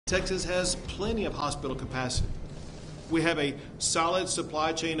Texas has plenty of hospital capacity. We have a solid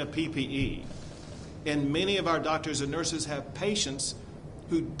supply chain of PPE, and many of our doctors and nurses have patients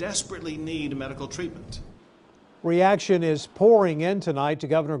who desperately need medical treatment. Reaction is pouring in tonight to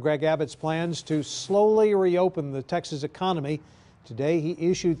Governor Greg Abbott's plans to slowly reopen the Texas economy. Today, he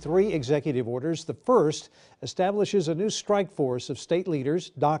issued 3 executive orders. The first establishes a new strike force of state leaders,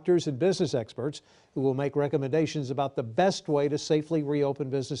 doctors, and business experts who will make recommendations about the best way to safely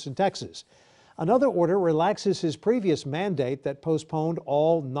reopen business in Texas. Another order relaxes his previous mandate that postponed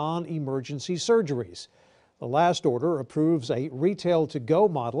all non-emergency surgeries. The last order approves a retail-to-go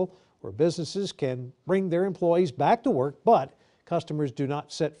model where businesses can bring their employees back to work, but customers do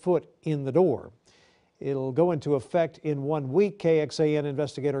not set foot in the door. It'll go into effect in 1 week. KXAN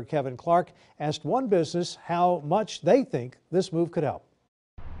Investigator Kevin Clark asked one business how much they think this move could help.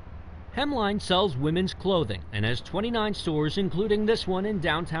 Hemline sells women's clothing and has 29 stores, including this one in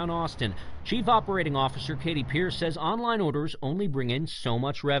downtown Austin. Chief Operating Officer Katie Pierce says online orders only bring in so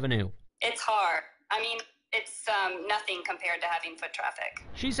much revenue. It's hard. I mean, it's nothing compared to having foot traffic.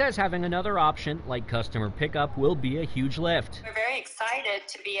 She says having another option like customer pickup will be a huge lift. We're very excited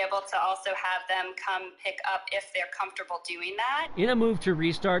to be able to also have them come pick up if they're comfortable doing that. In a move to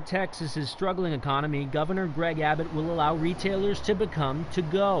restart Texas's struggling economy, Governor Greg Abbott will allow retailers to become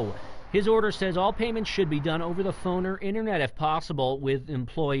to-go. His order says all payments should be done over the phone or internet if possible, with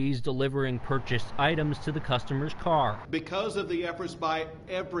employees delivering purchased items to the customer's car. Because of the efforts by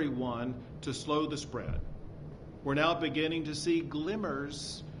everyone to slow the spread, we're now beginning to see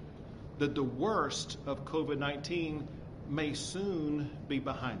glimmers that the worst of COVID-19 may soon be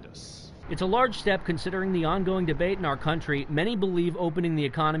behind us. It's a large step considering the ongoing debate in our country. Many believe opening the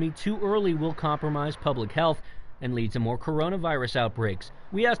economy too early will compromise public health and lead to more coronavirus outbreaks.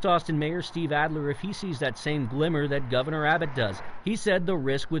 We asked Austin Mayor Steve Adler if he sees that same glimmer that Governor Abbott does. He said the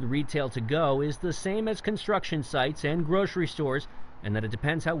risk with retail to go is the same as construction sites and grocery stores, and that it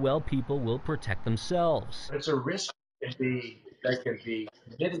depends how well people will protect themselves. It's a risk that can be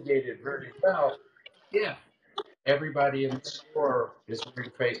mitigated very well if everybody in the store is wearing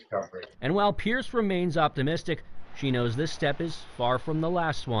face covering. And while Pierce remains optimistic, she knows this step is far from the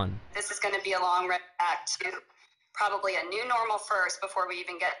last one. This is going to be a long road back to probably a new normal first before we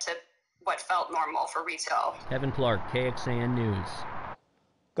even get to what felt normal for retail. Kevin Clark, KXAN News.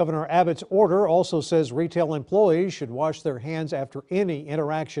 Governor Abbott's order also says retail employees should wash their hands after any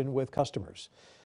interaction with customers.